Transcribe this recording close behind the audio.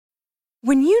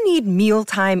When you need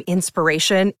mealtime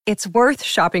inspiration, it's worth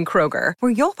shopping Kroger,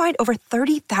 where you'll find over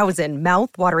 30,000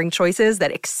 mouth-watering choices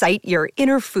that excite your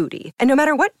inner foodie. And no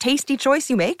matter what tasty choice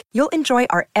you make, you'll enjoy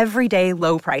our everyday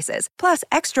low prices, plus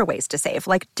extra ways to save,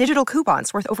 like digital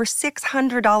coupons worth over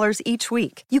 $600 each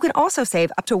week. You can also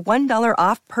save up to $1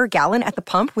 off per gallon at the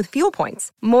pump with fuel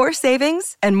points. More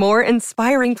savings and more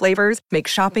inspiring flavors make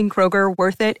shopping Kroger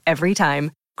worth it every time.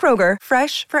 Kroger,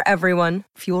 fresh for everyone.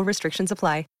 Fuel restrictions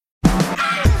apply.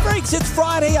 Freaks, it's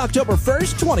Friday, October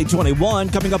 1st, 2021.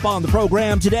 Coming up on the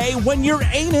program today, when your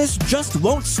anus just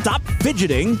won't stop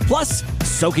fidgeting, plus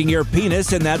soaking your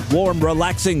penis in that warm,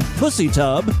 relaxing pussy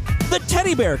tub. The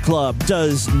Teddy Bear Club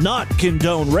does not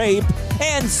condone rape,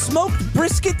 and smoked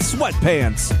brisket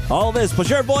sweatpants. All this plus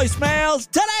your voicemails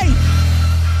today.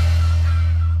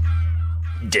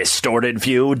 Distorted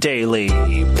View Daily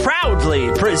proudly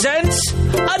presents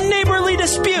a neighborly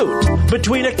dispute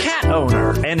between a cat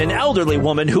owner and an elderly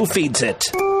woman who feeds it.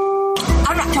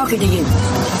 I'm not talking to you.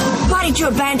 Why did you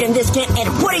abandon this cat? And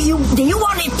what do you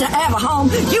want it to have a home?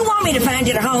 You want me to find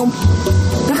it a home?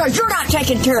 Because you're not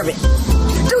taking care of it.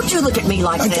 Don't you look at me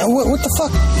like that. What the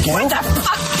fuck? What the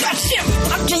fuck?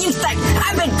 What do you think?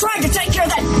 I've been trying to take care of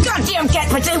that goddamn cat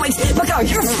for 2 weeks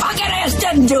because your fucking ass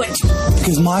doesn't do it.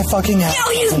 Because my fucking ass...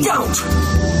 No, you don't.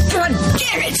 God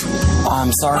damn it.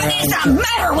 I'm sorry. What is the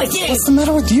matter with you? What's the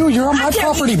matter with you? You're on my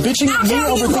property bitching at me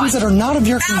over things that are not of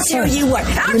your concern. I'll tell you what.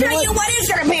 I'll tell you what is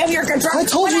going to be of your concern. I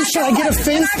told you, should I get a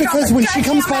fence? Because when she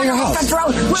comes by your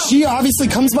house, she obviously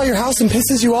comes by your house and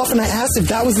pisses you off, and I asked if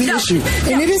that was the issue.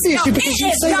 And it is the issue because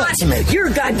you say that to me. You're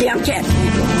a goddamn cat.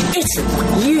 It's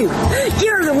you.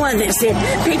 You're the one that said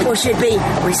people should be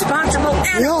responsible.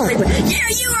 Yeah,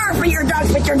 you are for your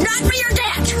dogs, but you're not for your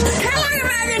cat. How long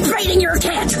have I been feeding your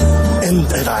cat? And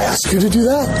did I ask you to do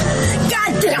that?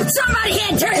 Goddamn, somebody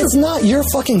had to. It's not your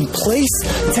fucking place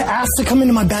to ask to come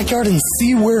into my backyard and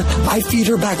see where I feed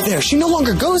her back there. She no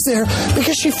longer goes there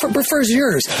because she prefers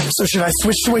yours. So should I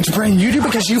switch to which brand you do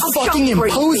because you fucking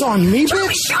impose on me,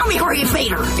 bitch? Show me where you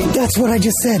feed her. That's what I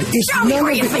just said. Show me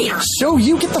where you feed her. Show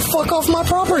you. Get the fuck off my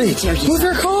property. Move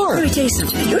your car. Let me tell you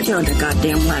something. You're telling a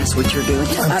goddamn lie is what you're doing.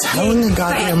 I'm telling a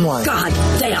goddamn lie.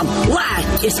 Goddamn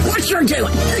lie is what you're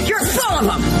doing. You're full of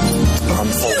them. I'm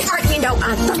full. You know,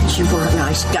 I thought you were a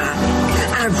nice guy.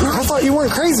 I thought you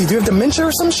weren't crazy. Do you have dementia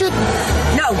or some shit?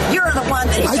 No, you're the one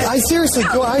that... I seriously...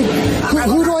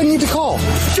 Who do I need to call?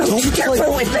 Don't be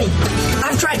careful with me.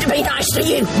 I've tried to be nice to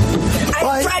you.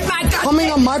 I've tried my goddamn...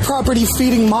 Coming on my property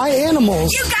feeding my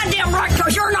animals... You goddamn right,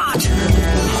 because you're not.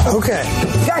 Okay.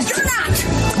 Because you're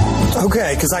not.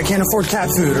 Okay, because I can't afford cat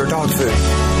food or dog food.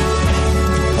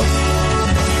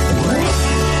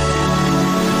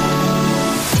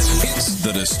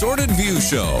 The Distorted View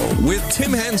Show with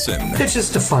Tim Henson. It's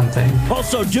just a fun thing.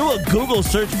 Also, do a Google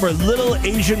search for little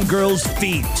Asian girls'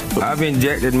 feet. I've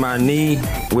injected my knee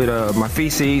with my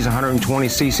feces, 120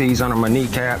 cc's under my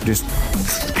kneecap, just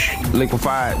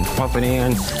liquefy it and pump it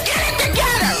in. Get it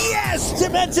together! Yes!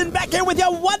 Tim Henson back here with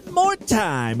you one more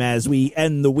time as we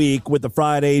end the week with the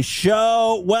Friday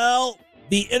show. Well,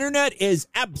 the internet is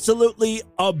absolutely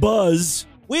abuzz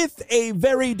with a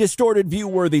very distorted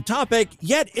view-worthy topic,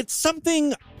 yet it's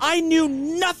something I knew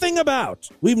nothing about.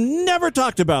 We've never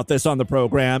talked about this on the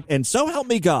program, and so help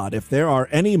me God, if there are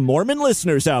any Mormon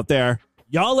listeners out there,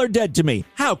 y'all are dead to me.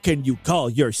 How can you call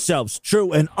yourselves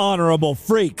true and honorable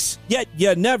freaks, yet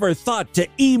you never thought to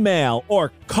email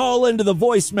or call into the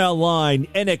voicemail line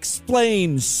and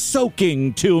explain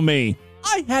soaking to me?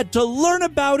 I had to learn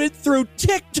about it through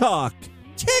TikTok.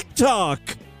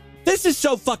 This is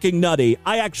so fucking nutty.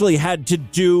 I actually had to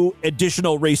do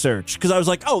additional research because I was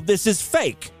like, oh, this is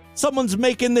fake. Someone's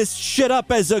making this shit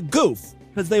up as a goof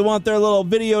because they want their little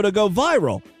video to go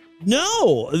viral.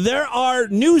 No, there are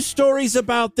news stories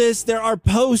about this. There are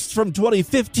posts from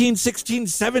 2015, 16,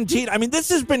 17. I mean, this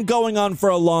has been going on for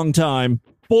a long time.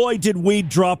 Boy, did we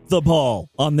drop the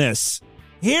ball on this.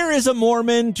 Here is a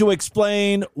Mormon to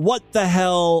explain what the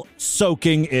hell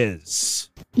soaking is.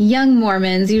 Young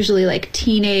Mormons, usually like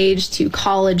teenage to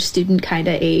college student kind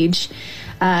of age,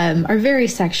 are very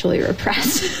sexually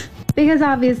repressed. Because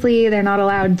obviously they're not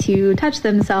allowed to touch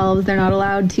themselves. They're not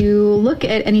allowed to look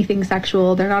at anything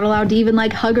sexual. They're not allowed to even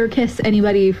like hug or kiss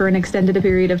anybody for an extended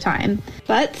period of time.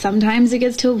 But sometimes it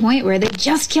gets to a point where they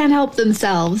just can't help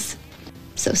themselves.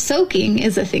 So soaking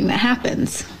is a thing that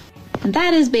happens. And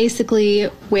that is basically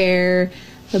where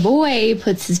the boy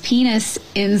puts his penis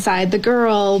inside the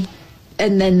girl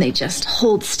and then they just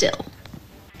hold still.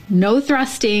 No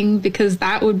thrusting, because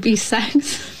that would be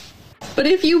sex. But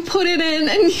if you put it in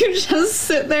and you just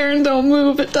sit there and don't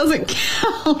move, it doesn't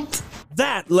count.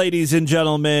 That, ladies and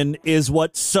gentlemen, is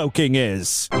what soaking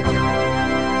is.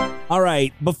 All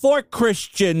right, before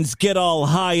Christians get all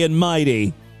high and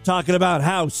mighty, talking about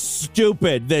how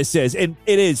stupid this is, and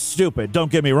it is stupid, don't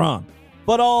get me wrong,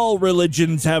 but all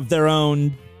religions have their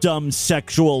own dumb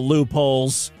sexual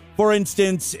loopholes. For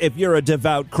instance, if you're a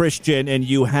devout Christian and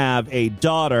you have a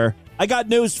daughter, I got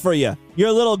news for you.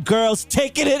 Your little girl's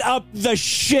taking it up the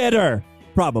shitter.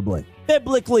 Probably.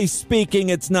 Biblically speaking,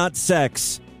 it's not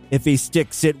sex if he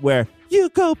sticks it where you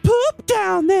go poop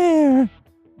down there.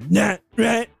 Nah,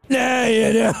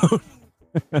 you don't.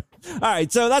 All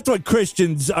right, so that's what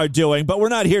Christians are doing, but we're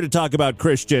not here to talk about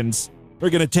Christians. We're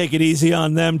going to take it easy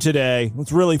on them today.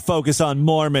 Let's really focus on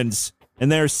Mormons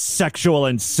and their sexual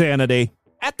insanity.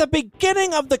 At the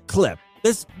beginning of the clip,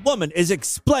 this woman is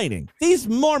explaining these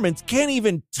Mormons can't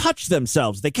even touch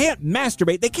themselves. They can't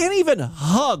masturbate. They can't even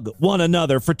hug one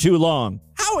another for too long.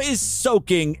 How is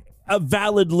soaking a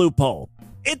valid loophole?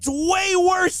 It's way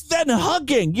worse than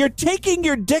hugging. You're taking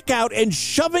your dick out and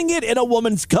shoving it in a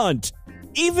woman's cunt.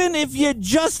 Even if you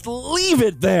just leave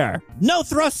it there. No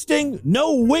thrusting,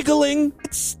 no wiggling.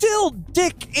 It's still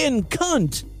dick in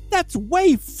cunt. That's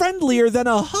way friendlier than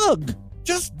a hug.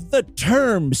 Just the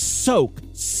term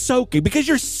soaking, because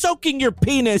you're soaking your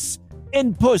penis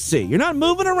in pussy. You're not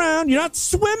moving around. You're not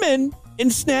swimming in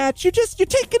snatch. You're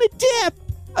taking a dip,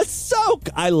 a soak.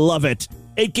 I love it.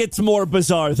 It gets more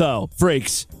bizarre, though,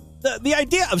 freaks. The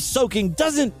idea of soaking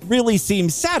doesn't really seem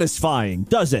satisfying,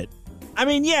 does it? I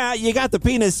mean, yeah, you got the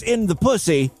penis in the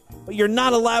pussy, but you're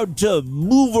not allowed to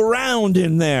move around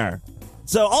in there.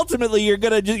 So ultimately, you're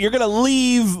gonna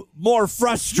leave more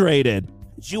frustrated.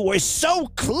 You were so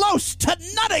close to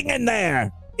nutting in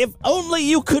there. If only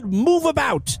you could move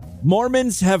about.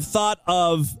 Mormons have thought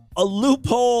of a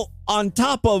loophole on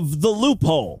top of the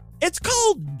loophole. It's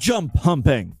called jump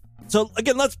humping. So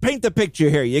again, let's paint the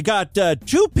picture here. You got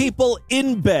two people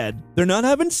in bed. They're not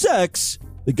having sex.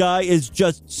 The guy is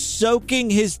just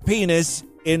soaking his penis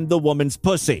in the woman's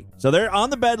pussy. So they're on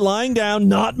the bed, lying down,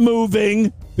 not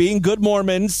moving, being good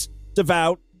Mormons,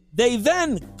 devout. They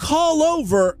then call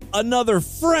over another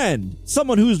friend,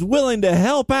 someone who's willing to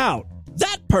help out.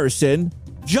 That person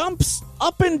jumps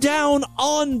up and down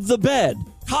on the bed,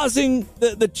 causing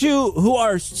the two who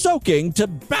are soaking to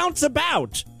bounce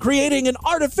about, creating an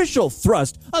artificial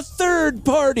thrust, a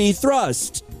third-party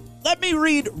thrust. Let me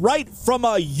read right from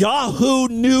a Yahoo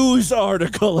News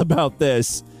article about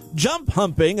this. Jump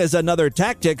humping is another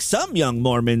tactic some young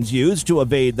Mormons use to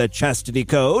evade the chastity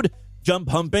code. Jump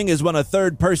humping is when a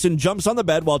third person jumps on the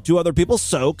bed while two other people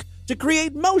soak to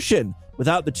create motion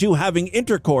without the two having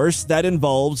intercourse that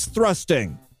involves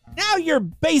thrusting. Now you're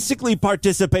basically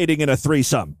participating in a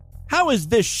threesome. How is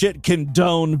this shit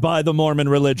condoned by the Mormon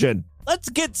religion? Let's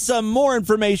get some more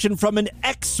information from an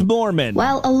ex-Mormon.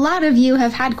 Well, a lot of you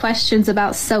have had questions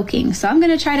about soaking, so I'm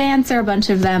going to try to answer a bunch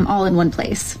of them all in one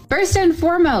place. First and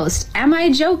foremost, am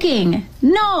I joking?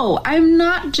 No, I'm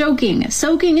not joking.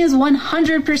 Soaking is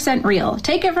 100% real.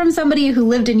 Take it from somebody who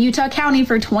lived in Utah County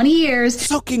for 20 years.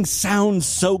 Soaking sounds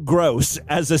so gross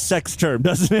as a sex term,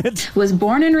 doesn't it? Was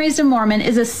born and raised a Mormon,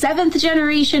 is a 7th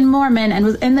generation Mormon, and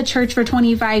was in the church for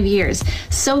 25 years.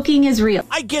 Soaking is real.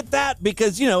 I get that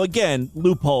because, again,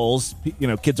 loopholes,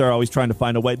 kids are always trying to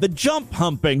find a way. The jump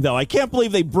humping, though, I can't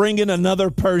believe they bring in another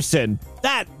person.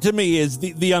 That, to me, is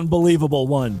the unbelievable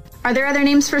one. Are there other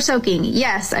names for soaking?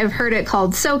 Yes, I've heard it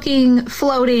called soaking,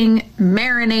 floating,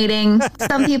 marinating.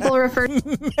 Some people refer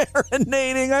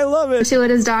marinating, I love it. To it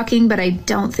as docking, but I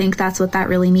don't think that's what that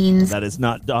really means. That is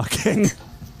not docking.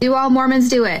 Do all Mormons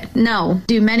do it? No.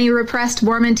 Do many repressed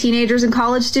Mormon teenagers and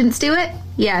college students do it?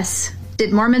 Yes.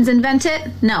 Did Mormons invent it?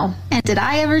 No. And did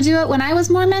I ever do it when I was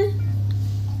Mormon?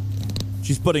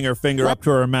 She's putting her finger up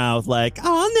to her mouth like,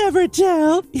 I'll never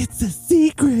tell. It's a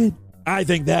secret. I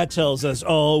think that tells us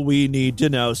all we need to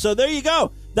know. So there you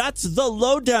go. That's the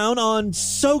lowdown on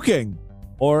soaking,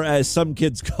 or as some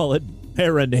kids call it,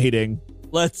 marinating.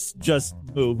 Let's just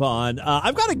move on.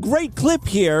 I've got a great clip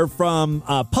here from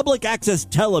public access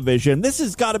television. This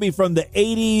has got to be from the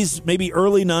 80s, maybe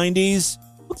early 90s.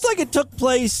 Looks like it took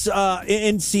place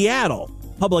in Seattle.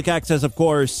 Public access, of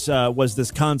course, was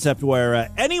this concept where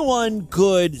anyone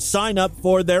could sign up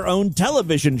for their own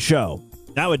television show.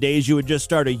 Nowadays, you would just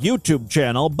start a YouTube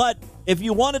channel, but if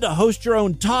you wanted to host your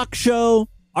own talk show,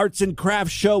 arts and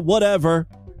crafts show, whatever,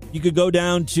 you could go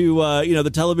down to,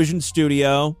 the television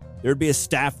studio. There'd be a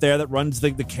staff there that runs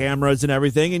the cameras and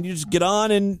everything, and you just get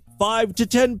on, and 5 to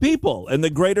 10 people in the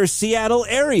greater Seattle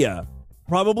area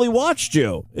probably watched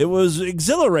you. It was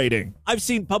exhilarating. I've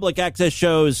seen public access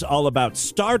shows all about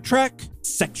Star Trek,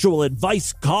 sexual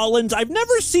advice call-ins. I've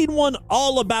never seen one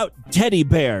all about teddy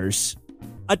bears.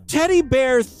 A teddy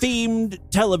bear themed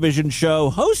television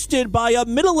show hosted by a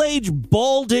middle-aged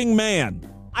balding man.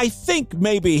 I think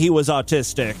maybe he was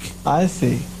autistic. I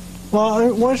see.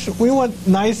 Well, we want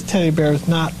nice teddy bears,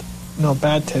 not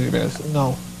bad teddy bears.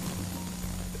 No.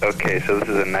 Okay, so this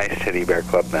is a nice teddy bear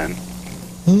club then.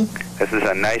 This is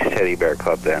a nice teddy bear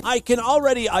club then. I can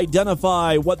already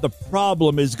identify what the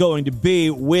problem is going to be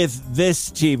with this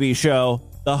TV show.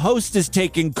 The host is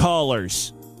taking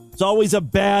callers. It's always a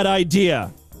bad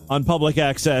idea on public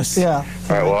access. Yeah. All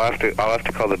right, well, I'll have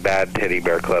to call the bad teddy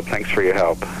bear club. Thanks for your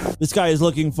help. This guy is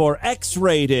looking for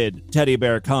X-rated teddy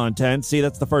bear content. See,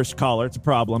 that's the first caller. It's a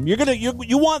problem. You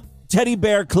want teddy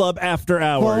bear club after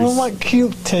hours. Well, we want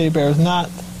cute teddy bears, not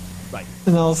right.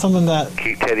 Something that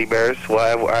Cute teddy bears.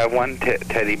 Well, I have one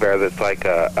teddy bear that's like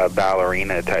a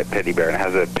ballerina type teddy bear and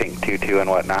has a pink tutu and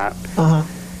whatnot.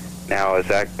 Now, is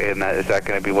that going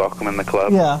to be welcome in the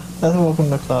club? Yeah, that's welcome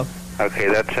in the club. Okay,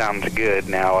 that sounds good.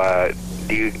 Now,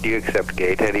 do you accept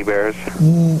gay teddy bears?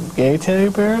 Gay teddy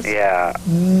bears? Yeah.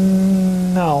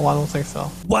 No, I don't think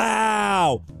so.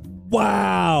 Wow.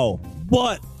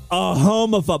 What a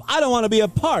homophobe. I don't want to be a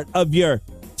part of your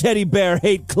teddy bear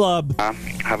hate club.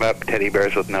 How about teddy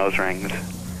bears with nose rings?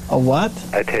 A what?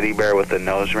 A teddy bear with a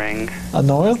nose ring. A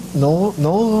nose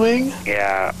ring?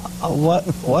 Yeah. What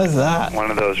is that? One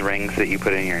of those rings that you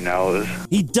put in your nose.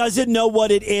 He doesn't know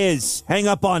what it is. Hang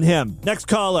up on him. Next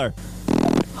caller.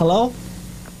 Hello?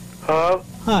 Hello?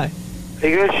 Hi. Are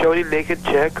you going to show any naked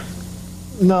chicks?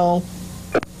 No.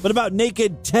 What about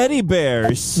naked teddy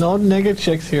bears? No naked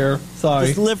chicks here. Sorry.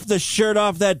 Just lift the shirt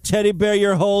off that teddy bear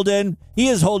you're holding. He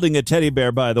is holding a teddy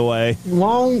bear, by the way.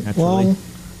 Wrong. Naturally.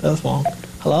 That's wrong.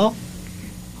 Hello?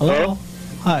 Hello?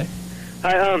 Hi.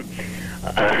 Hi,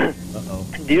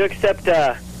 do you accept,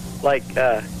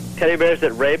 teddy bears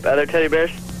that rape other teddy bears?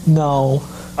 No.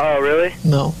 Oh, really?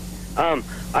 No.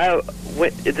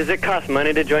 Does it cost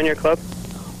money to join your club?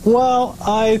 Well,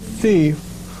 I see.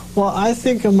 Well, I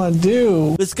think I'm gonna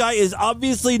do. This guy is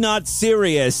obviously not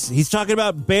serious. He's talking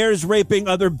about bears raping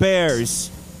other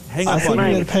bears. Hang up on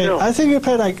me. I think you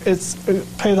paid like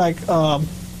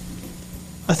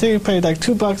I think you paid like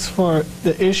 $2 for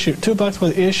the issue. $2 for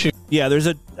the issue. Yeah, there's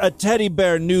a teddy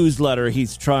bear newsletter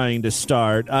he's trying to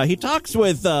start. He talks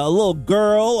with a little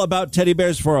girl about teddy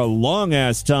bears for a long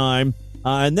ass time,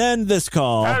 and then this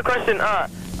call. I have a question. Are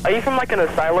you from like an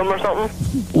asylum or something?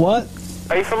 What?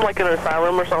 Are you from like an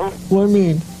asylum or something? What do you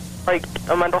mean? Like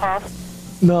a mental house?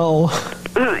 No.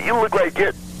 You look like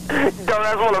it.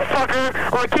 Dumbass motherfucker.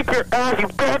 I'm gonna kick your ass, you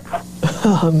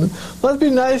bitch. Let's be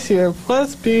nice here.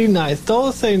 Let's be nice.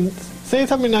 Don't say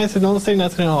something nice and don't say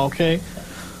nothing at all, okay?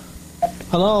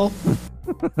 Hello?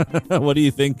 What do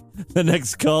you think the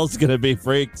next call's gonna be,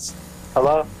 freaks?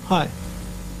 Hello? Hi.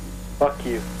 Fuck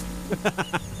you.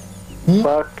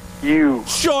 Fuck you.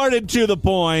 Short and to the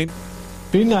point.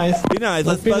 Be nice. Be nice.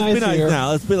 Let's be nice here.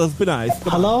 now. Let's be nice.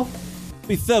 Come Hello? on.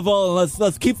 Be civil and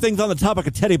let's keep things on the topic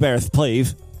of teddy bears,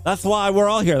 please. That's why we're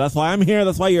all here. That's why I'm here.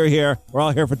 That's why you're here. We're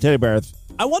all here for teddy bears.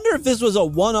 I wonder if this was a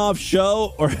one-off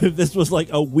show or if this was like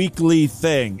a weekly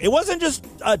thing. It wasn't just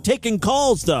taking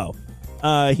calls, though.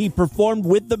 He performed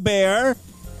with the bear.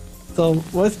 So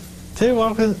what's Teddy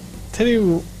Walker?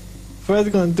 Teddy Fred's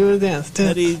gonna do the dance.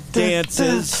 Teddy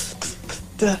dances.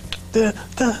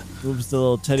 Moves the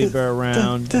little teddy bear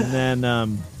around, and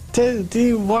then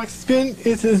Teddy walks spin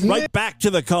is his name. Right back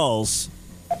to the calls.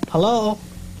 Hello.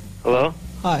 Hello?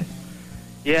 Hi.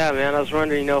 Yeah, man, I was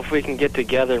wondering, if we can get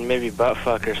together and maybe butt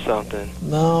fuck or something.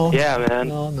 No. Yeah, man.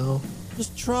 No.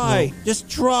 Just try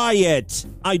it.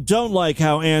 I don't like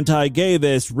how anti-gay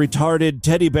this retarded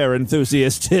teddy bear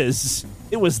enthusiast is.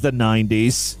 It was the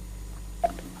 90s.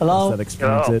 Hello? That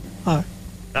explains it. Hi.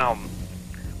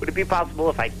 Would it be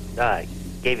possible if I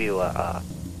gave you a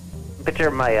picture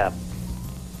of my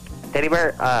teddy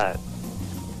bear?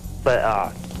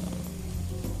 But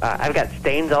I've got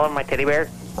stains all over my teddy bear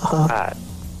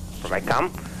from my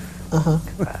cum.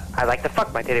 I like to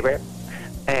fuck my teddy bear,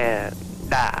 and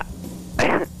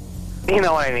you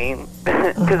know what I mean?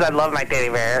 Because I love my teddy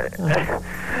bear.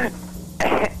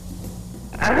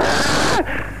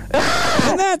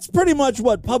 And that's pretty much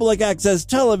what public access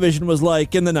television was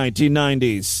like in the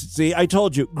 1990s. See, I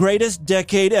told you, greatest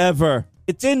decade ever.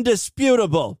 It's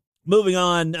indisputable. Moving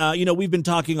on, we've been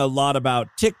talking a lot about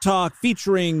TikTok,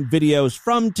 featuring videos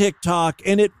from TikTok,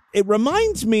 and it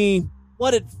reminds me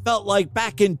what it felt like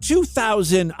back in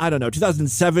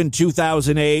 2007,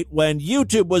 2008, when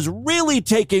YouTube was really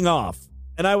taking off.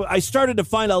 And I started to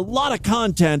find a lot of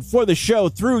content for the show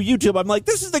through YouTube. I'm like,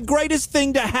 this is the greatest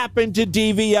thing to happen to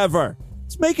DV ever.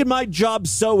 It's making my job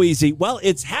so easy. Well,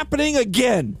 it's happening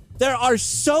again. There are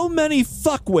so many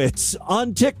fuckwits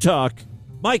on TikTok.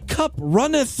 My cup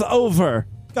runneth over.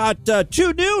 Got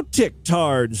 2 new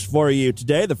TikTards for you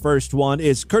today. The first one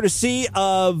is courtesy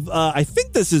of, I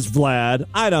think this is Vlad.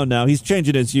 I don't know. He's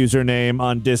changing his username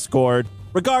on Discord.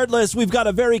 Regardless, we've got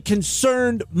a very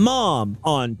concerned mom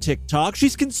on TikTok.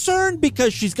 She's concerned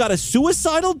because she's got a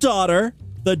suicidal daughter.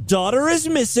 The daughter is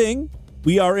missing.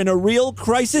 We are in a real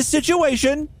crisis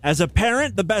situation. As a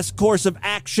parent, the best course of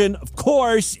action, of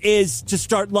course, is to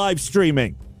start live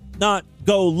streaming, not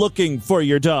go looking for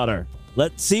your daughter.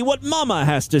 Let's see what Mama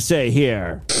has to say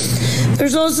here.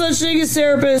 There's no such thing as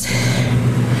therapist.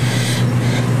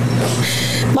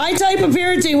 My type of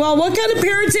parenting, well, what kind of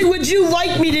parenting would you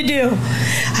like me to do?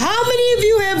 How many of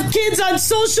you have kids on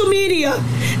social media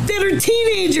that are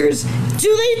teenagers?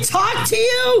 Do they talk to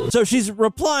you? So she's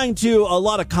replying to a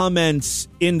lot of comments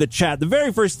in the chat. The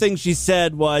very first thing she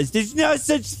said was, there's no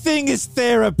such thing as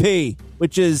therapy,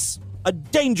 which is a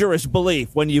dangerous belief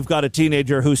when you've got a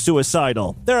teenager who's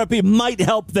suicidal. Therapy might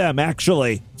help them,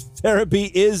 actually. Therapy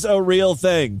is a real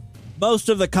thing. Most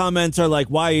of the comments are like,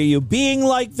 why are you being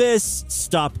like this?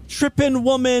 Stop tripping,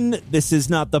 woman. This is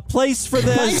not the place for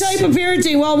this. My type of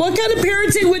parenting, well, what kind of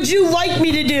parenting would you like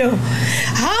me to do?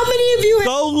 How many of you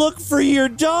go look for your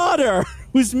daughter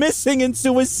who's missing and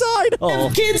suicidal?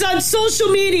 Have kids on social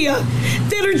media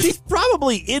that are... She's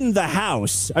probably in the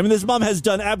house. I mean, this mom has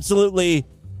done absolutely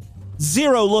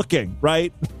zero looking,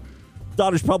 right?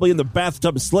 Daughter's probably in the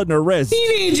bathtub slitting her wrist.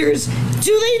 Teenagers,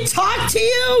 do they talk to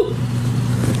you?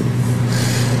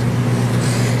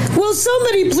 Will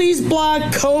somebody please block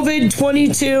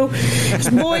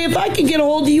COVID-22? Boy, if I could get a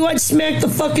hold of you, I'd smack the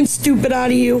fucking stupid out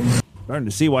of you. Starting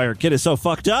to see why her kid is so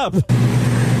fucked up.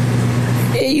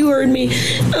 Hey, you heard me.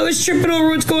 I was tripping over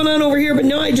what's going on over here, but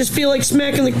now I just feel like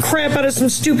smacking the crap out of some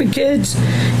stupid kids.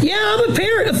 Yeah, I'm a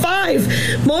parent of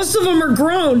 5. Most of them are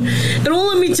grown. And well,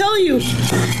 let me tell you,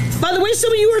 by the way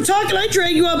some of you are talking, I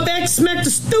drag you out back to smack the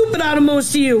stupid out of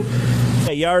most of you.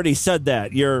 Hey, you already said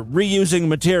that. You're reusing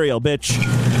material, bitch.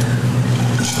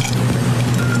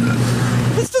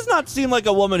 This does not seem like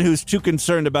a woman who's too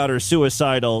concerned about her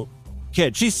suicidal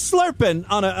kid. She's slurping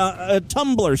on a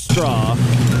tumbler straw.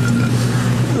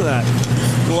 Look at that.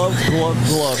 Glove, glove,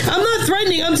 glove. I'm not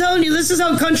threatening. I'm telling you, this is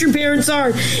how country parents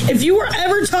are. If you were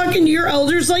ever talking to your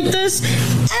elders like this,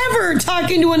 ever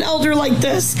talking to an elder like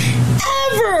this,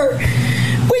 ever,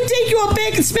 we'd take you out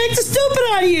back and smack the stupid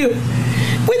out of you.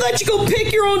 We'd let you go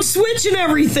pick your own switch and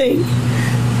everything.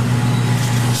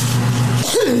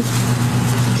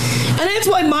 And that's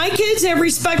why my kids have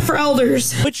respect for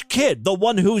elders. Which kid? The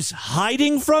one who's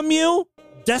hiding from you?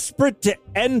 Desperate to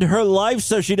end her life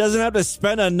so she doesn't have to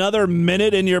spend another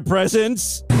minute in your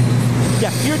presence?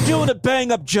 Yeah, you're doing a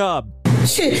bang-up job.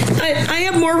 Shit, I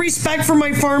have more respect for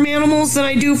my farm animals than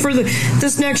I do for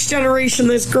this next generation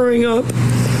that's growing up.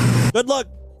 Good luck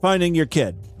finding your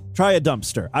kid. Try a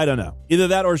dumpster. I don't know. Either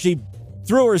that or she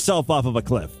threw herself off of a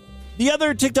cliff. The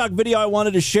other TikTok video I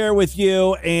wanted to share with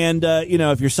you, and,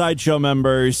 if you're Sideshow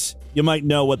members, you might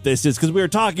know what this is, because we were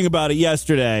talking about it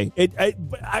yesterday.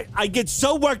 I get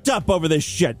so worked up over this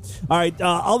shit. All right,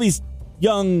 all these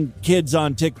young kids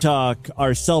on TikTok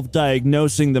are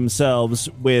self-diagnosing themselves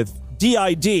with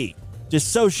DID,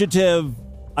 dissociative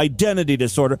identity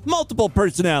disorder, multiple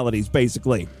personalities,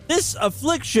 basically. This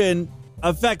affliction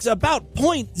affects about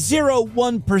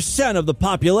 0.01% of the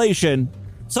population.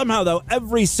 Somehow, though,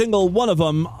 every single one of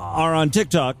them are on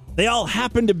TikTok. They all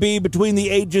happen to be between the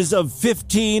ages of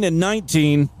 15 and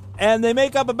 19, and they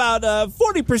make up about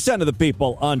 40% of the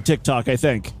people on TikTok, I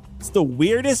think. It's the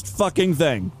weirdest fucking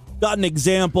thing. Got an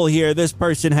example here. This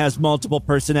person has multiple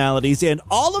personalities, and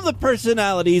all of the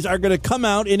personalities are going to come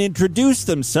out and introduce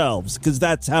themselves, because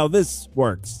that's how this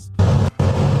works.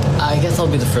 I guess I'll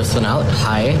be the first one out.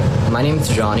 Hi, my name is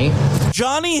Johnny.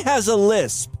 Johnny has a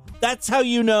lisp. That's how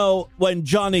you know when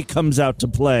Johnny comes out to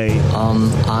play.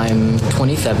 I'm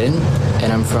 27,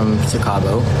 and I'm from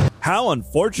Chicago. How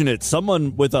unfortunate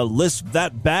someone with a lisp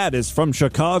that bad is from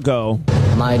Chicago.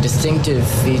 My distinctive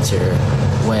feature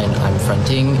when I'm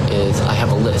fronting is I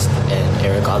have a lisp, and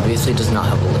Eric obviously does not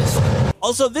have a lisp.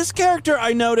 Also, this character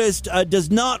I noticed does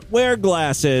not wear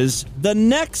glasses. The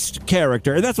next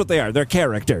character, and that's what they are, they're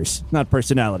characters, not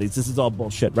personalities. This is all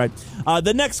bullshit, right?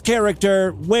 The next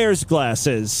character wears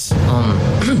glasses.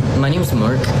 My name's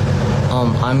Mark.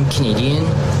 I'm Canadian.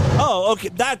 Oh, okay,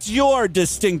 that's your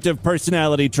distinctive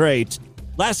personality trait.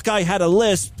 Last guy had a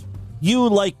lisp. You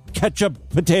like ketchup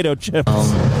potato chips.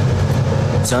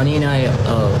 Johnny and I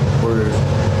were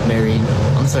married.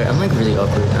 I'm sorry, I'm like really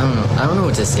awkward. I don't know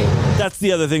what to say. That's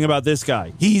the other thing about this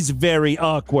guy. He's very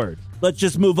awkward. Let's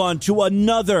just move on to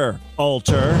another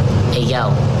alter. Hey, yo.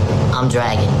 I'm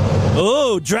Dragon.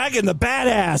 Oh, Dragon the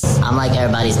badass. I'm like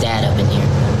everybody's dad up in here.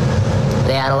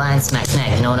 They out of line, smack,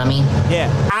 smack. You know what I mean?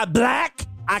 Yeah. I'm black.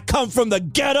 I come from the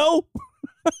ghetto.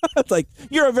 It's like,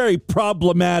 you're a very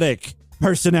problematic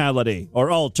personality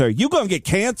or alter. You gonna get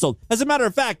canceled. As a matter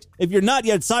of fact, if you're not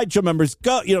yet Sideshow members,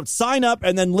 go, sign up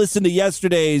and then listen to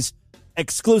yesterday's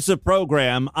exclusive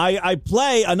program. I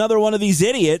play another one of these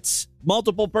idiots,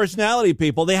 multiple personality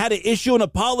people. They had to issue an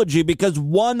apology because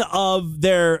one of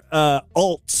their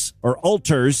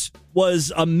alters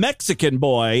was a Mexican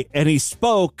boy, and he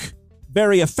spoke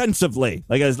very offensively,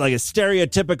 like a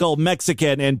stereotypical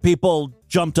Mexican, and people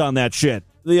jumped on that shit.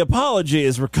 The apology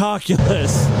is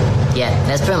ridiculous. Yeah,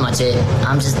 that's pretty much it.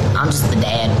 I'm just the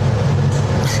dad.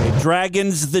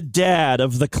 Dragon's the dad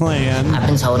of the clan. I've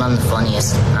been told I'm the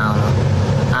funniest. I don't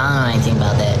know anything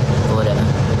about that, but whatever.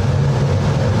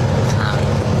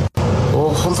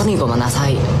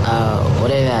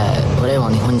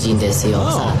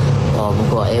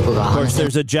 Of course,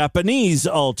 there's a Japanese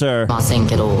alter. Yeah,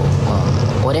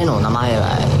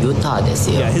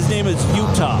 his name is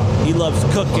Utah. He loves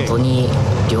cooking.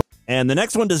 And the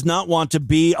next one does not want to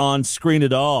be on screen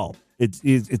at all.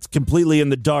 It's completely in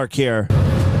the dark here.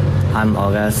 I'm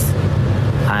August.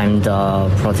 I'm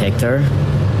the protector.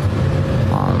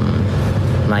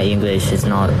 My English is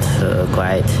not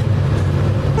great,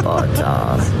 but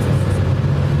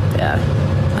yeah,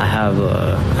 I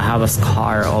have a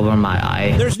scar over my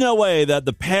eye. There's no way that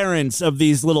the parents of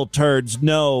these little turds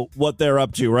know what they're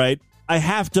up to, right? I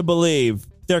have to believe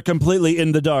they're completely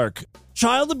in the dark.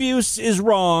 Child abuse is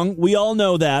wrong. We all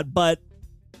know that, but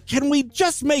can we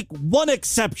just make one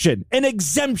exception, an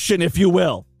exemption, if you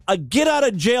will? A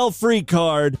get-out-of-jail-free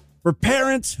card for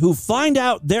parents who find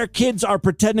out their kids are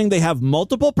pretending they have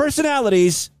multiple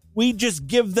personalities. We just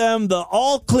give them the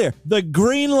all clear, the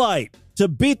green light to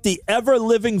beat the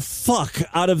ever-living fuck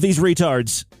out of these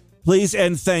retards. Please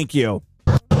and thank you.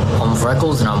 I'm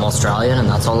Freckles and I'm Australian, and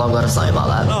that's all I've got to say about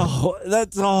that. Oh,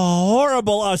 that's a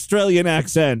horrible Australian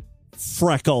accent.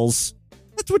 Freckles.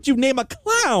 That's what you name a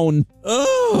clown.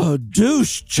 Oh,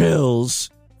 douche chills.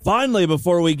 Finally,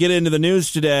 before we get into the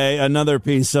news today, another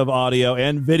piece of audio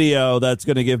and video that's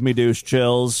going to give me douche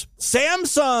chills.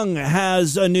 Samsung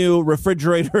has a new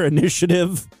refrigerator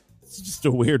initiative. It's just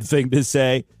a weird thing to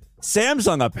say.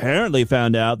 Samsung apparently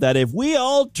found out that if we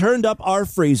all turned up our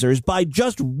freezers by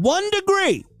just 1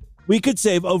 degree, we could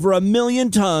save over 1 million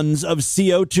tons of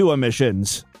CO2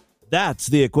 emissions. That's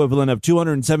the equivalent of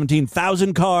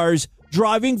 217,000 cars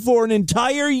driving for an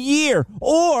entire year,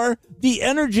 or the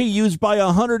energy used by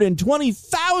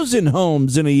 120,000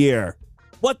 homes in a year.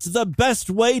 What's the best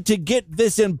way to get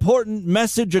this important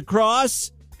message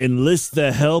across? Enlist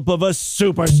the help of a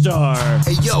superstar.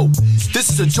 Hey, yo, this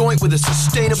is a joint with a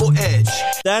sustainable edge.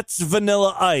 That's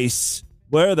Vanilla Ice.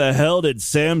 Where the hell did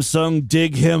Samsung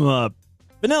dig him up?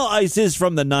 Vanilla Ice is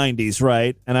from the 90s,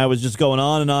 right? And I was just going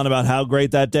on and on about how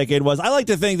great that decade was. I like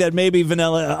to think that maybe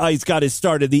Vanilla Ice got his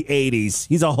start in the 80s.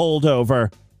 He's a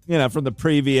holdover, from the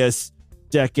previous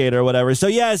decade or whatever. So,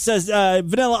 yeah, it says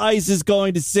Vanilla Ice is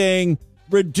going to sing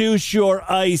Reduce Your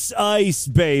Ice, Ice,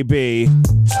 baby.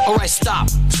 All right, stop.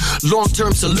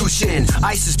 Long-term solution.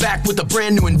 Ice is back with a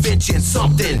brand new invention.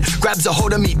 Something grabs a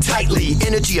hold of me tightly.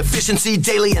 Energy efficiency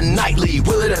daily and nightly.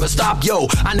 Will it ever stop? Yo,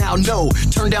 I now know.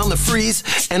 Turn down the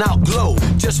freeze and I'll glow.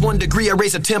 Just 1 degree, I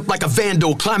raise a temp like a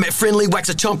vandal. Climate friendly, wax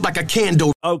a chump like a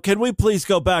candle. Oh, can we please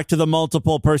go back to the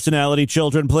multiple personality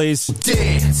children, please?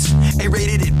 Dance.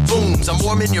 A-rated, it booms. I'm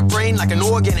warming your brain like an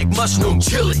organic mushroom.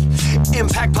 Chili.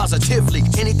 Impact positively.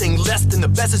 Anything less than the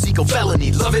best is eco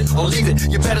felony. Love it or leave it.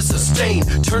 You better sustain.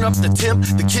 Turn up the temp.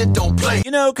 The kid don't play.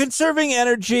 Conserving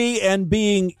energy and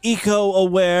being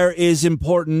eco-aware is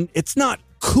important. It's not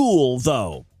cool,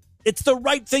 though. It's the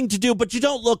right thing to do, but you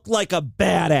don't look like a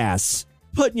badass.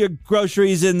 Putting your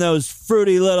groceries in those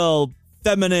fruity little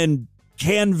feminine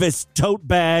canvas tote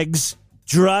bags,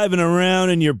 driving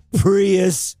around in your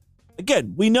Prius.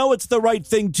 Again, we know it's the right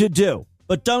thing to do,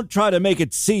 but don't try to make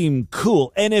it seem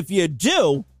cool. And if you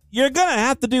do, you're gonna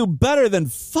have to do better than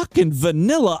fucking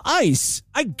Vanilla Ice.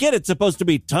 I get it's supposed to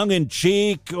be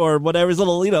tongue-in-cheek or whatever, his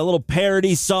little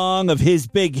parody song of his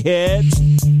big hit,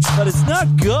 but it's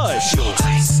not good.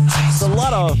 It's a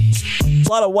lot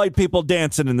of white people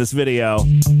dancing in this video.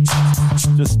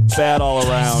 Just bad all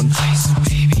around.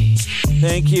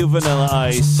 Thank you, Vanilla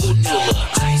Ice.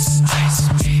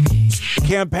 The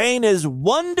campaign is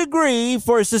 1 degree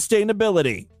for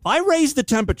sustainability. If I raise the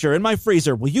temperature in my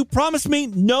freezer, will you promise me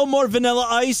no more Vanilla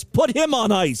Ice? Put him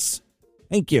on ice.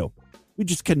 Thank you. We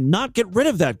just cannot get rid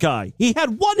of that guy. He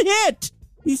had 1 hit.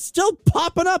 He's still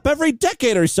popping up every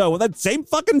decade or so with that same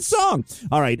fucking song.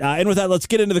 All right, and with that, let's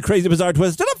get into the crazy, bizarre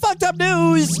twist and the fucked up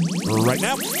news right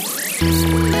now.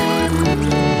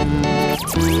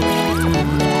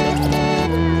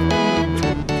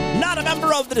 Not a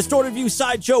member of the Distorted View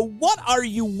Sideshow. What are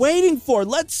you waiting for?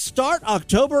 Let's start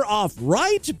October off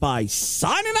right by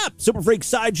signing up.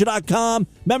 Superfreaksideshow.com.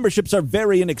 Memberships are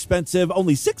very inexpensive,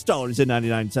 only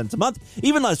 $6.99 a month,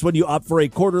 even less when you opt for a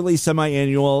quarterly,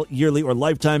 semi-annual, yearly, or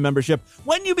lifetime membership.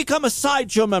 When you become a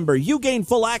Sideshow member, you gain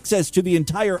full access to the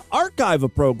entire archive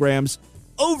of programs,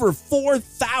 over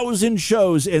 4,000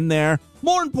 shows in there.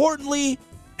 More importantly,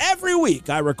 every week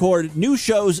I record new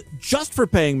shows just for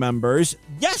paying members.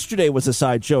 Yesterday was a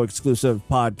Sideshow exclusive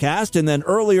podcast, and then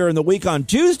earlier in the week on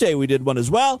Tuesday we did one as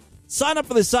well. Sign up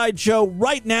for the Sideshow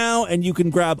right now, and you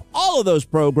can grab all of those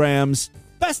programs.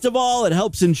 Best of all, it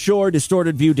helps ensure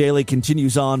Distorted View Daily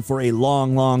continues on for a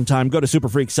long, long time. Go to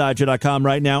superfreaksideshow.com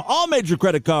right now. All major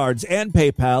credit cards and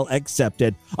PayPal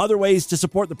accepted. Other ways to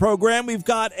support the program, we've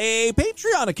got a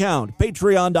Patreon account,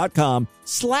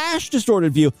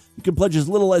 patreon.com/distortedview. You can pledge as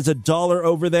little as $1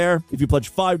 over there. If you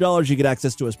pledge $5, you get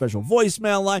access to a special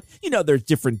voicemail line. You know, there's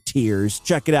different tiers.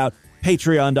 Check it out.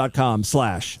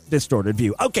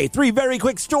 Patreon.com/distortedview. Okay, 3 very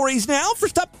quick stories now.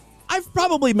 First up, I've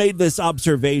probably made this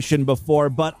observation before,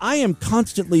 but I am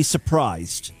constantly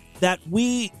surprised that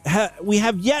we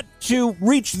have yet to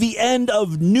reach the end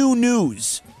of new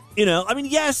news. You know, I mean,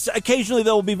 yes, occasionally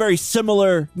there will be very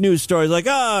similar news stories, like,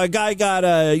 a guy got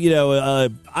a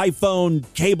iPhone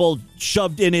cable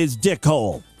shoved in his dick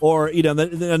hole, or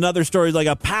another story like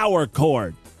a power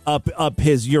cord up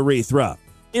his urethra.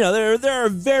 You know, there are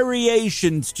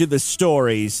variations to the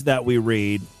stories that we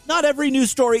read. Not every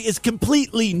news story is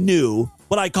completely new,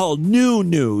 what I call new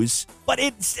news, but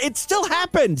it still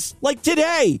happens. Like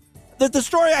today, the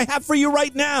story I have for you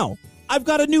right now. I've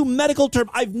got a new medical term.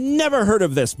 I've never heard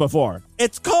of this before.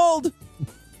 It's called...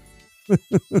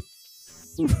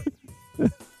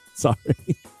 Sorry.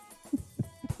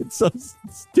 It's so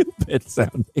stupid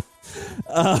sounding.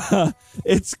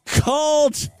 It's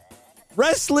called...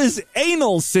 restless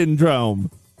anal syndrome.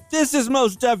 This is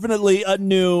most definitely a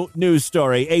new news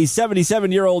story. A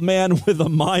 77-year-old man with a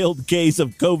mild case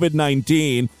of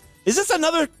COVID-19. Is this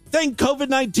another thing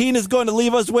COVID-19 is going to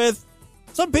leave us with?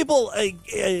 Some people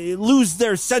lose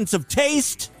their sense of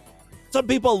taste. Some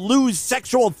people lose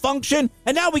sexual function.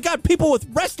 And now we got people with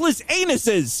restless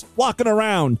anuses walking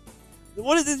around.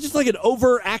 What is it? Just like an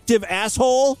overactive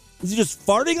asshole? Is he just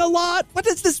farting a lot? What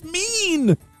does this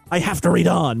mean? I have to read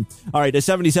on. All right, a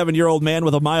 77-year-old man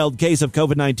with a mild case of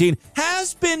COVID-19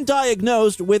 has been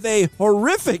diagnosed with a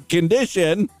horrific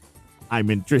condition. I'm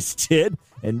interested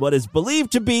in what is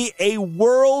believed to be a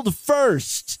world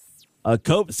first.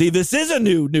 See, this is a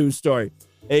new news story.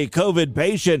 A COVID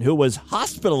patient who was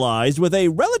hospitalized with a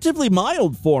relatively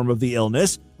mild form of the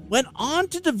illness went on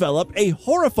to develop a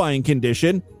horrifying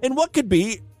condition in what could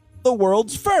be the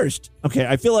world's first. Okay,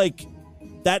 I feel like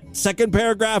that second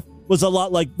paragraph was a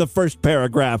lot like the first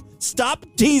paragraph. Stop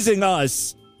teasing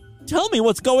us. Tell me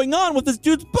what's going on with this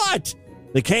dude's butt.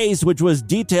 The case, which was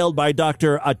detailed by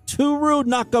Dr. Aturu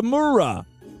Nakamura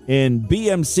in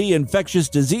BMC Infectious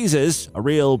Diseases, a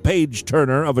real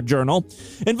page-turner of a journal,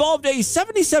 involved a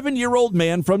 77-year-old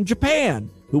man from Japan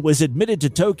who was admitted to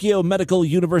Tokyo Medical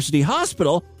University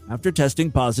Hospital after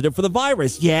testing positive for the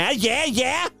virus. Yeah.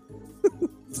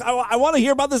 I want to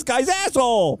hear about this guy's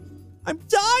asshole. I'm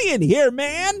dying here,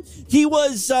 man. He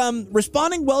was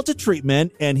responding well to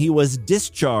treatment, and he was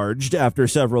discharged after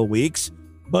several weeks,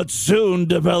 but soon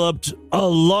developed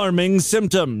alarming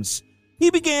symptoms. He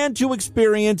began to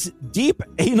experience deep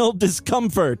anal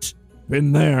discomfort,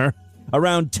 been there,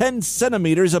 around 10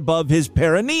 centimeters above his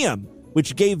perineum,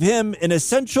 which gave him an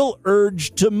essential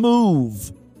urge to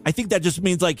move. I think that just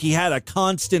means like he had a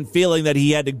constant feeling that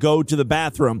he had to go to the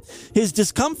bathroom. His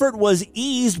discomfort was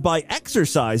eased by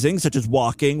exercising, such as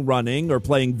walking, running, or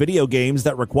playing video games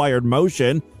that required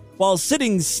motion, while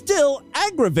sitting still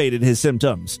aggravated his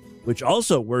symptoms, which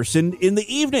also worsened in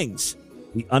the evenings.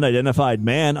 The unidentified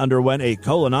man underwent a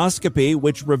colonoscopy,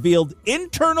 which revealed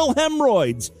internal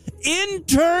hemorrhoids,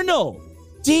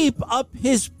 deep up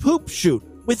his poop chute,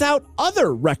 without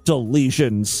other rectal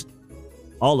lesions.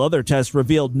 All other tests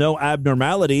revealed no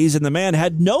abnormalities, and the man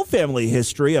had no family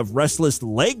history of restless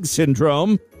leg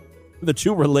syndrome. The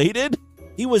two related?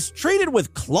 He was treated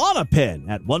with Klonopin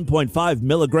at 1.5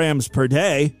 milligrams per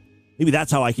day. Maybe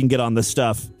that's how I can get on this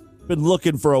stuff. Been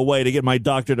looking for a way to get my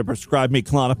doctor to prescribe me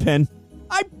Klonopin.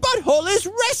 My butthole is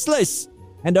restless.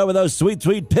 Hand over those sweet,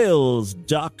 sweet pills,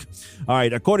 Doc. All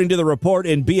right, according to the report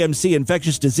in BMC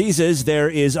Infectious Diseases, there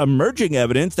is emerging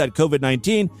evidence that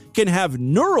COVID-19 can have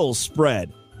neural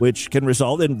spread, which can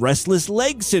result in restless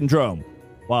leg syndrome.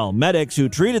 While medics who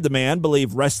treated the man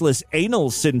believe restless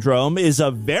anal syndrome is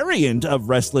a variant of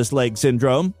restless leg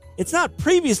syndrome, it's not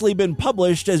previously been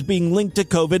published as being linked to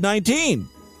COVID-19,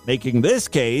 making this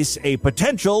case a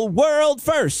potential world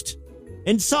first.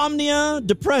 Insomnia,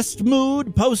 depressed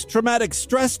mood, post-traumatic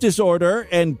stress disorder,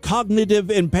 and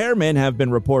cognitive impairment have been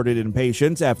reported in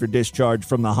patients after discharge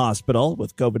from the hospital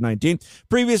with COVID-19.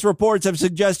 Previous reports have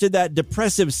suggested that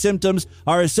depressive symptoms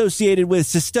are associated with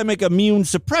systemic immune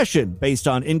suppression based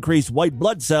on increased white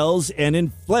blood cells and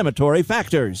inflammatory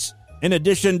factors. In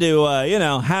addition to,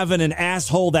 having an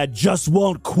asshole that just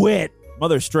won't quit.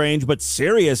 Other strange but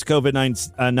serious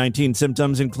COVID-19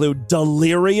 symptoms include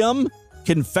delirium,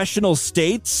 confessional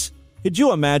states. Could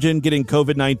you imagine getting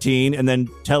COVID-19 and then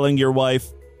telling your wife,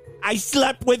 I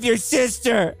slept with your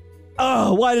sister?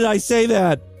 Oh, why did I say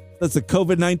that? That's the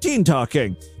COVID-19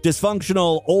 talking.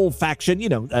 Dysfunctional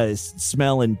olfaction,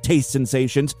 smell and taste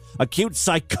sensations. Acute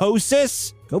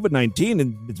psychosis. COVID-19,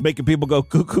 and it's making people go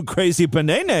cuckoo crazy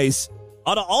bananas.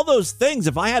 Out of all those things,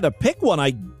 if I had to pick one,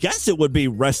 I guess it would be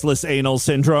restless anal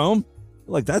syndrome.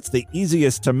 Like, that's the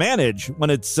easiest to manage. When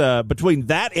it's between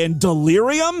that and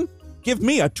delirium, give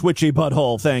me a twitchy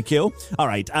butthole, thank you. All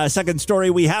right, second story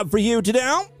we have for you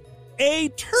today. A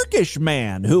Turkish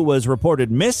man who was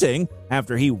reported missing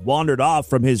after he wandered off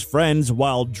from his friends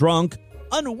while drunk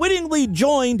unwittingly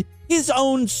joined his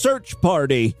own search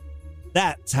party.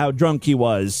 That's how drunk he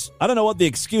was. I don't know what the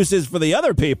excuse is for the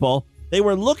other people. They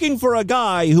were looking for a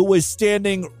guy who was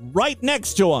standing right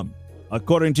next to him.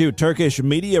 According to Turkish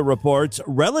media reports,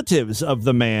 relatives of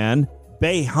the man,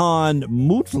 Beyhan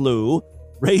Mutlu,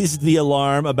 raised the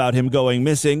alarm about him going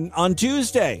missing on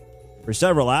Tuesday. For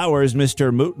several hours,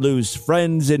 Mr. Mutlu's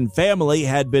friends and family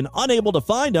had been unable to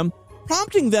find him,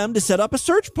 prompting them to set up a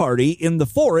search party in the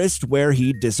forest where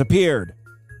he disappeared.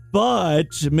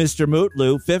 But Mr.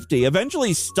 Mutlu, 50,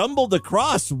 eventually stumbled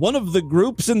across one of the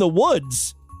groups in the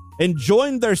woods and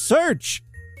joined their search.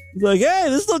 He's like, hey,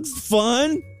 this looks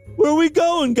fun. Where are we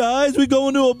going, guys? We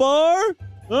going to a bar?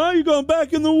 Oh, you going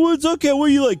back in the woods? Okay, were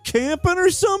you like camping or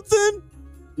something?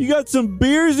 You got some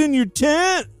beers in your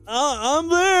tent? I'm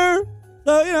there.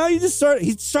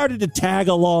 He started to tag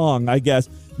along, I guess.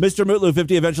 Mr. Mutlu,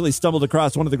 50, eventually stumbled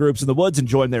across one of the groups in the woods and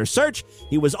joined their search.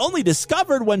 He was only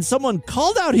discovered when someone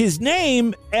called out his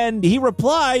name and he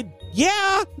replied,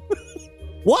 yeah.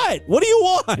 What? What do you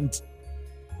want?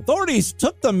 Authorities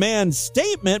took the man's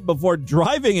statement before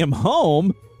driving him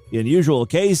home. The unusual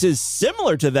case is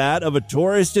similar to that of a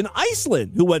tourist in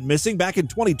Iceland who went missing back in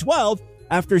 2012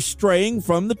 after straying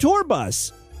from the tour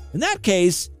bus. In that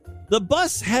case, the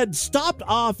bus had stopped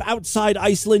off outside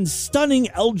Iceland's stunning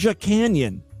Elja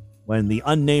Canyon when the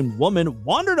unnamed woman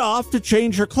wandered off to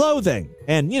change her clothing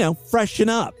and, freshen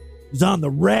up. She was on the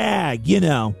rag,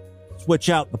 switch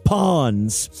out the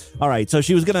pawns. All right, so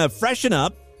she was going to freshen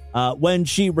up. When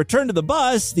she returned to the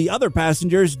bus, the other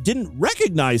passengers didn't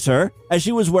recognize her as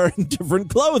she was wearing different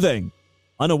clothing.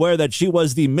 Unaware that she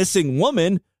was the missing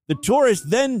woman, the tourist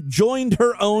then joined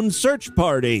her own search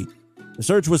party. The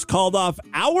search was called off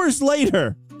hours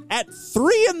later at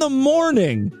 3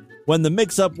 a.m. when the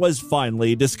mix-up was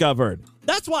finally discovered.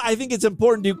 That's why I think it's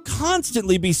important to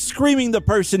constantly be screaming the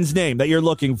person's name that you're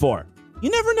looking for. You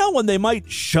never know when they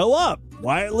might show up,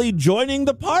 quietly joining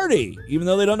the party, even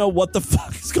though they don't know what the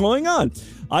fuck is going on.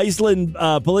 Iceland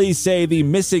police say the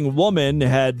missing woman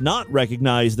had not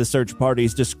recognized the search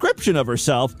party's description of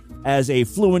herself as a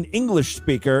fluent English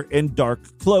speaker in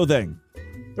dark clothing.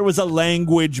 There was a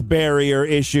language barrier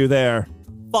issue there.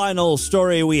 Final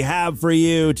story we have for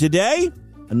you today.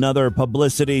 Another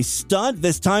publicity stunt,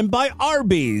 this time by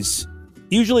Arby's.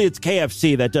 Usually it's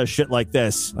KFC that does shit like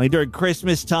this. Like during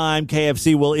Christmas time,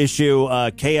 KFC will issue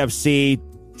KFC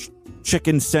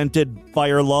chicken-scented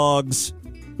fire logs.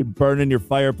 You burn in your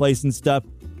fireplace and stuff.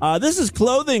 This is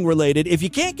clothing related. If you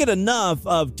can't get enough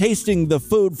of tasting the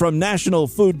food from national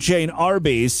food chain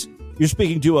Arby's, you're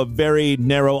speaking to a very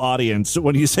narrow audience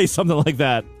when you say something like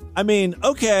that. I mean,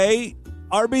 okay,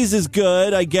 Arby's is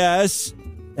good, I guess.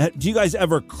 Do you guys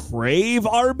ever crave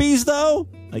Arby's, though?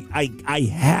 Like, I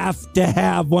have to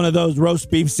have one of those roast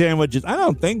beef sandwiches. I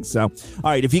don't think so. All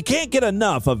right, if you can't get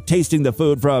enough of tasting the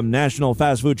food from national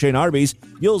fast food chain Arby's,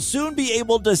 you'll soon be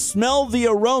able to smell the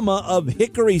aroma of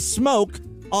hickory smoke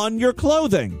on your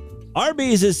clothing.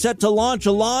 Arby's is set to launch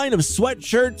a line of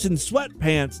sweatshirts and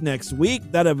sweatpants next week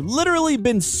that have literally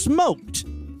been smoked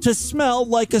to smell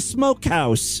like a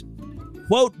smokehouse.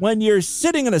 Quote, when you're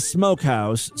sitting in a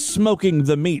smokehouse smoking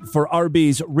the meat for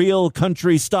Arby's real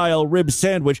country-style rib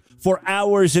sandwich for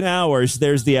hours and hours,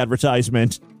 there's the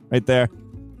advertisement right there.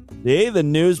 See, the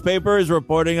newspaper is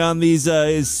reporting on these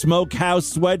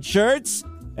smokehouse sweatshirts,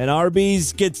 and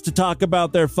Arby's gets to talk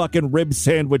about their fucking rib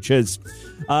sandwiches.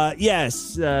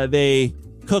 Yes, they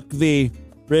cook the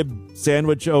rib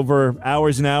sandwich over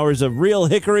hours and hours of real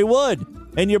hickory wood,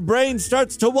 and your brain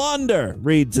starts to wander,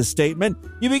 reads a statement.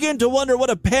 You begin to wonder what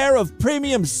a pair of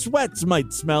premium sweats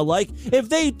might smell like if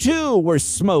they too were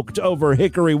smoked over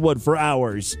hickory wood for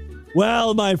hours.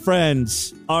 Well, my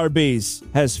friends, Arby's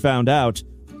has found out.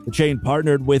 The chain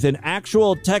partnered with an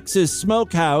actual Texas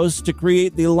smokehouse to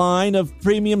create the line of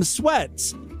premium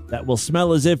sweats that will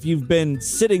smell as if you've been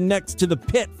sitting next to the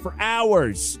pit for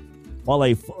hours. While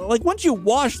once you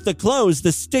wash the clothes,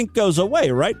 the stink goes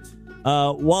away, right?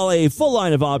 While a full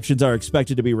line of options are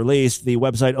expected to be released, the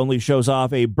website only shows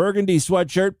off a burgundy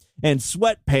sweatshirt and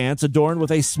sweatpants adorned with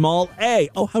a small A,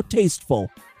 oh how tasteful,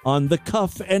 on the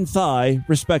cuff and thigh,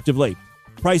 respectively.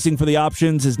 Pricing for the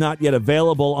options is not yet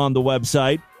available on the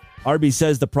website. Arby's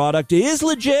says the product is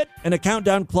legit, and a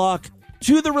countdown clock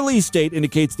to the release date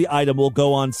indicates the item will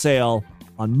go on sale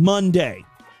on Monday.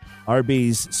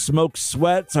 Arby's smoked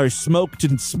sweats are smoked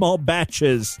in small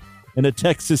batches in a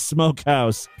Texas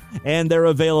smokehouse, and they're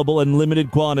available in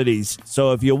limited quantities.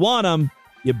 So if you want them,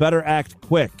 you better act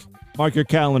quick. Mark your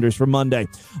calendars for Monday.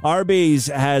 Arby's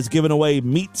has given away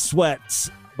meat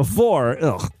sweats before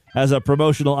as a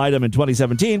promotional item in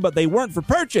 2017, but they weren't for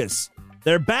purchase.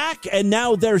 They're back, and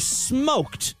now they're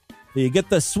smoked. You get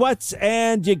the sweats,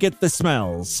 and you get the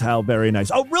smells. How very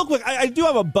nice. Oh, real quick, I do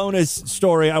have a bonus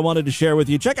story I wanted to share with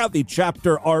you. Check out the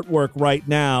chapter artwork right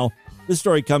now. This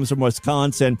story comes from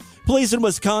Wisconsin. Police in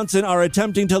Wisconsin are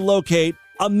attempting to locate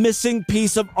a missing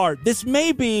piece of art. This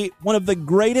may be one of the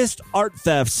greatest art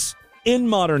thefts in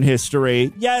modern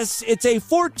history. Yes, it's a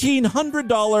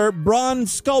 $1,400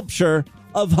 bronze sculpture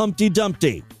of Humpty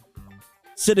Dumpty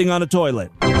sitting on a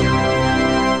toilet.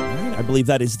 I believe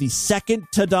that is the second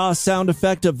ta-da sound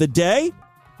effect of the day.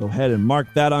 Go ahead and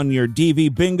mark that on your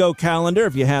DV bingo calendar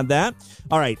if you had that.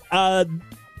 All right.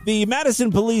 The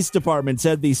Madison Police Department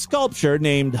said the sculpture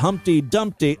named Dumpty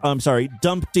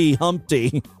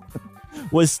Humpty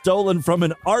was stolen from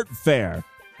an art fair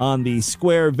on the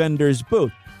Square vendor's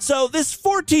booth. So this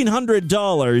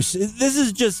 $1,400, this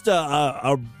is just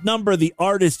a number the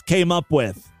artist came up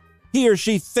with. He or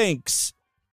she thinks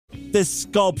this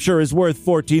sculpture is worth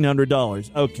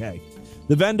 $1,400. Okay.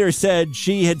 The vendor said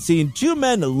she had seen two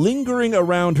men lingering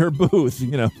around her booth,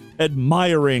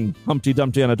 admiring Humpty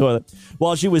Dumpty on a toilet,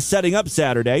 while she was setting up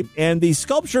Saturday, and the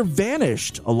sculpture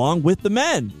vanished along with the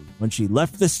men when she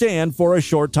left the stand for a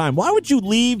short time. Why would you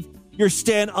leave your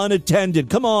stand unattended?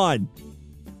 Come on.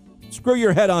 Screw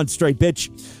your head on straight,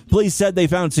 bitch. Police said they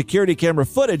found security camera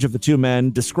footage of the two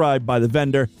men described by the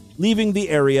vendor leaving the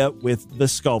area with the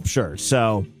sculpture.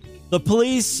 So the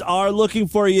police are looking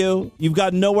for you. You've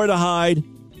got nowhere to hide.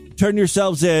 Turn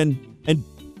yourselves in and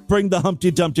bring the Humpty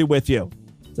Dumpty with you.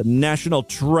 It's a national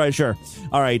treasure.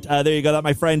 All right, there you go. That,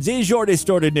 my friends, is your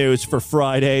Distorted News for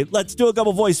Friday. Let's do a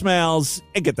couple voicemails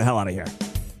and get the hell out of here.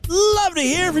 Love to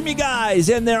hear from you guys,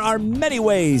 and there are many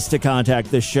ways to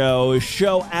contact the show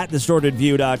at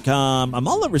distortedview.com. I'm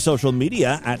all over social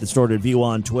media at distortedview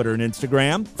on Twitter and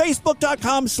Instagram,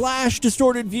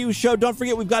 facebook.com/distortedview show. Don't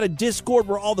forget, we've got a Discord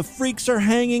where all the freaks are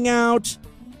hanging out.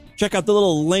 Check out the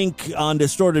little link on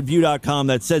distortedview.com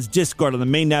that says Discord on the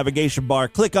main navigation bar.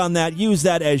 Click on that. Use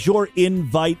that as your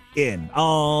invite in.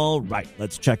 All right,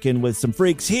 let's check in with some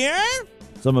freaks here.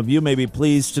 Some of you may be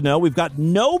pleased to know we've got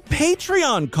no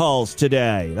Patreon calls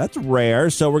today. That's rare,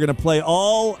 so we're going to play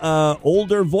all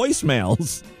older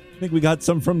voicemails. I think we got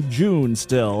some from June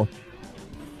still.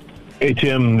 Hey,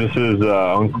 Tim, this is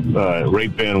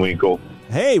Rape Van Winkle.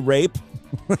 Hey, Rape.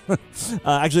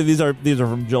 Actually, these are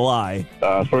from July.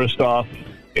 First off,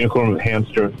 Unicorn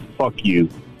Hamster, fuck you.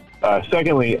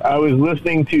 Secondly, I was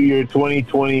listening to your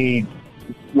 2020...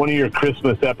 one of your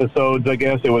Christmas episodes, I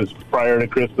guess. It was prior to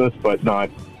Christmas, but not.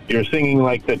 You're singing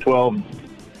like the 12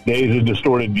 Days of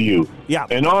Distorted View. Yeah.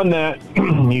 And on that,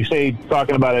 you say,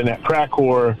 talking about a crack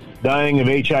whore dying of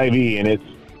HIV, and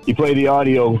you play the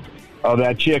audio of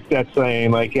that chick that's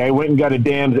saying, like, I went and got a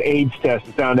damn AIDS test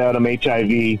and found out I'm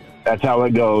HIV. That's how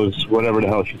it goes, whatever the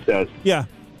hell she says. Yeah.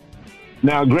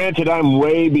 Now, granted, I'm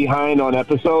way behind on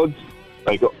episodes,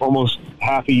 like almost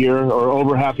half a year or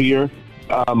over half a year.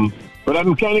 But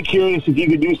I'm kind of curious if you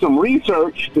could do some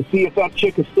research to see if that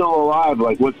chick is still alive.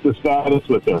 Like, what's the status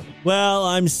with her? Well,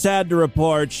 I'm sad to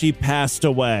report she passed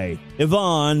away.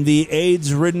 Yvonne, the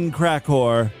AIDS-ridden crack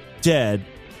whore, dead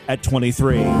at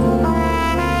 23.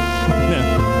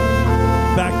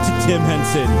 Tim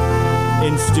Henson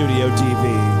in Studio TV.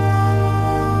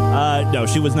 No,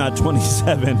 she was not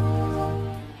 27.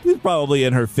 She was probably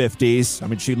in her 50s. I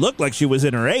mean, she looked like she was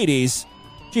in her 80s.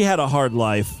 She had a hard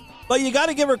life. But you got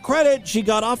to give her credit. She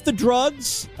got off the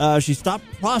drugs. She stopped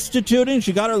prostituting.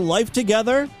 She got her life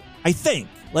together, I think.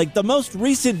 Like, the most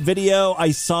recent video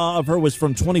I saw of her was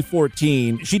from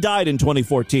 2014. She died in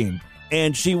 2014.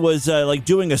 And she was,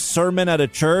 doing a sermon at a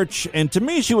church. And to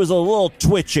me, she was a little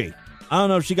twitchy. I don't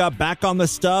know if she got back on the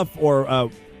stuff or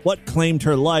what claimed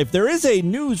her life. There is a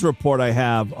news report I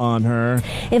have on her.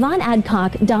 Yvonne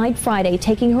Adcock died Friday,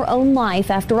 taking her own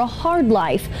life after a hard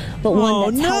life, but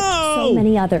one that's helped so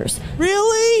many others.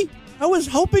 Really? I was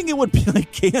hoping it would be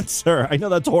like cancer. I know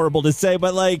that's horrible to say,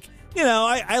 but I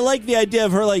like the idea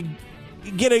of her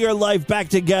getting her life back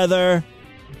together,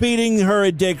 beating her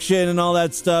addiction and all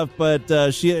that stuff,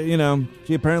 but she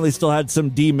apparently still had some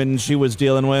demons she was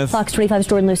dealing with. Fox 25's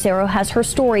Jordan Lucero has her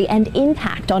story and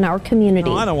impact on our community.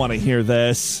 No, I don't want to hear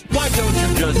this. Why don't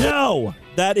you just... No!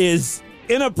 That is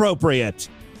inappropriate.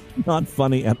 Not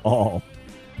funny at all.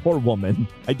 Poor woman.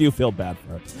 I do feel bad for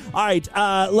her. All right,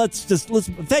 let's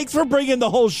thanks for bringing the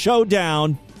whole show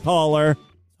down, caller.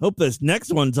 Hope this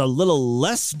next one's a little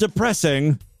less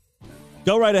depressing.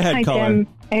 Go right ahead, Hi, caller. Tim.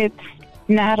 It's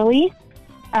Natalie.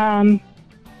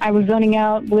 I was zoning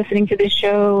out listening to this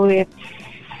show. It's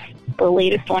the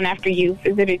latest one after you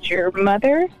visited your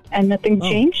mother and nothing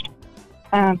changed,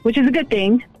 which is a good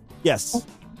thing. Yes.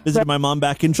 Visited my mom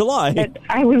back in July. But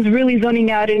I was really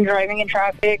zoning out and driving in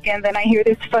traffic, and then I hear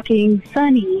this fucking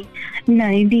sunny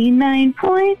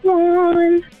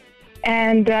 99.1.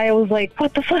 And I was like,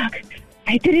 what the fuck?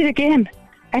 I did it again.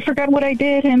 I forgot what I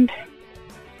did, and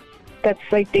that's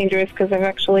dangerous because I've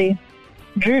actually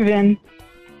driven,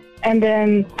 and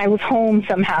then I was home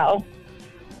somehow.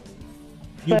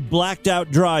 You blacked out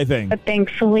driving. But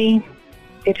thankfully,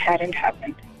 it hadn't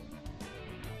happened.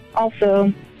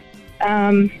 Also,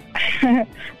 I'm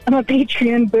a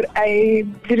Patreon, but I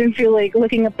didn't feel like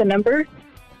looking up the number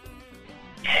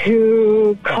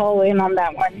to call in on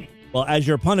that one. Well, as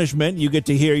your punishment, you get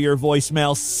to hear your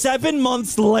voicemail 7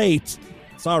 months late.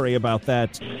 Sorry about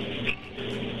that.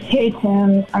 Hey,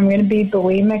 Tim. I'm going to be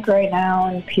bulimic right now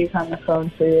and puke on the phone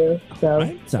for you. So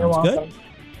right, sounds you're welcome.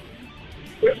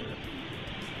 Good.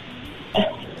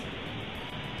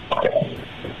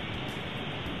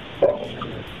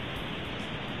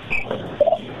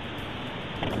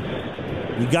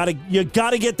 You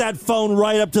gotta get that phone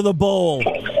right up to the bowl.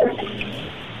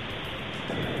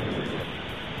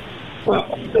 Oh,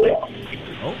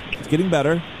 it's getting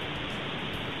better.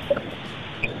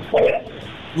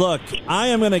 Look, I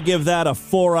am going to give that a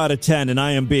 4 out of 10, and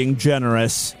I am being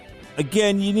generous.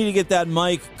 Again, you need to get that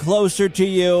mic closer to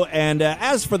you, and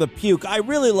as for the puke, I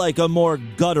really like a more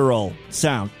guttural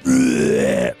sound.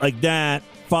 Like that,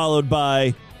 followed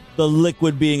by the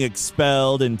liquid being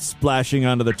expelled and splashing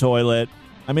onto the toilet.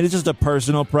 I mean, it's just a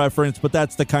personal preference, but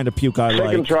that's the kind of puke I like.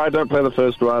 Second try, don't play the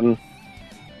first one.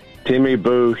 Timmy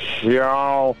Boo,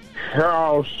 so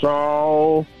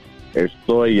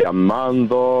estoy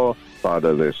llamando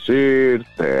para decir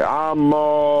te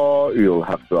amo. You'll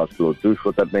have to ask Lord Douche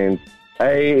what that means.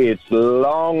 Hey, it's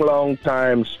long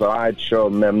time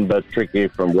slideshow member Tricky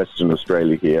from Western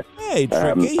Australia here. Hey,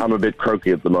 Tricky. I'm a bit croaky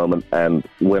at the moment, and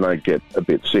when I get a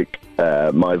bit sick,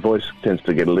 my voice tends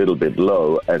to get a little bit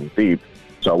low and deep.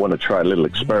 So I want to try a little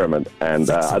experiment, and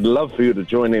I'd love for you to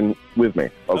join in with me.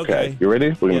 Okay. You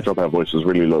ready? We're going to drop our voices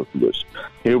really low for this.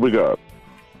 Here we go.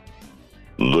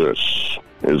 This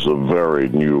is a very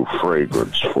new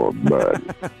fragrance for men.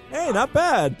 Hey, not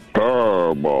bad.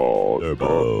 Turbo.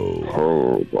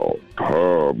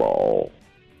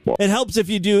 It helps if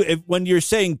you do when you're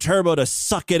saying turbo to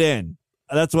suck it in.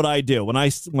 That's what I do when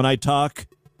I talk.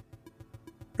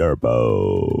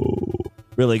 Turbo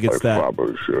really gets that.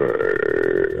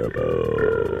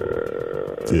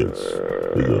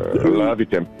 Love you,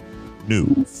 Tim.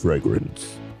 New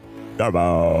fragrance.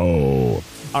 Turbo.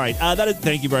 All right,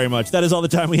 thank you very much. That is all the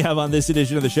time we have on this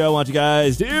edition of the show. I want you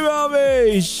guys to email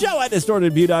me,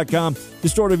 show@distortedview.com.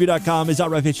 Distortedview.com is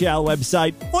our official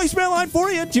website. Voicemail line for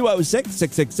you,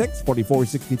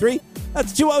 206-666-4463.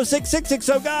 That's 206-66.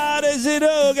 Oh, God, is it?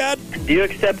 Oh, God. Do you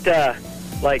accept, teddy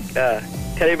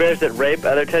bears that rape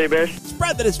other teddy bears?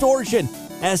 Spread the distortion.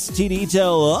 STD,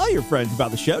 tell all your friends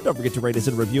about the show. Don't forget to rate us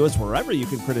and review us wherever you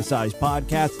can criticize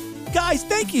podcasts. Guys,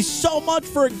 thank you so much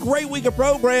for a great week of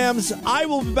programs. I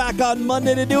will be back on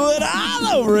Monday to do it all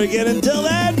over again. Until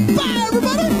then, bye,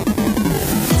 everybody.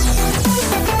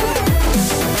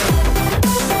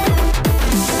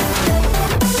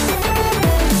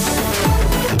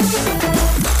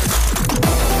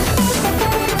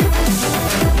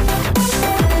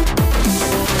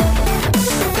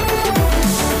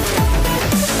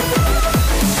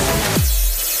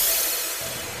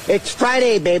 It's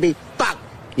Friday, baby. Fuck.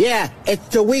 Yeah, it's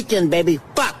the weekend, baby.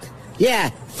 Fuck. Yeah,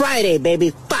 Friday, baby.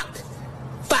 Fuck.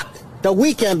 Fuck. The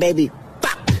weekend, baby.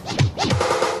 Fuck.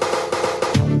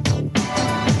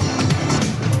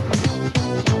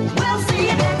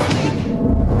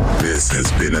 This has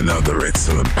been another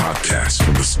excellent podcast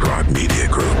from the Scribe Media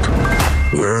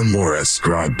Group. Learn more at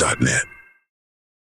scribe.net.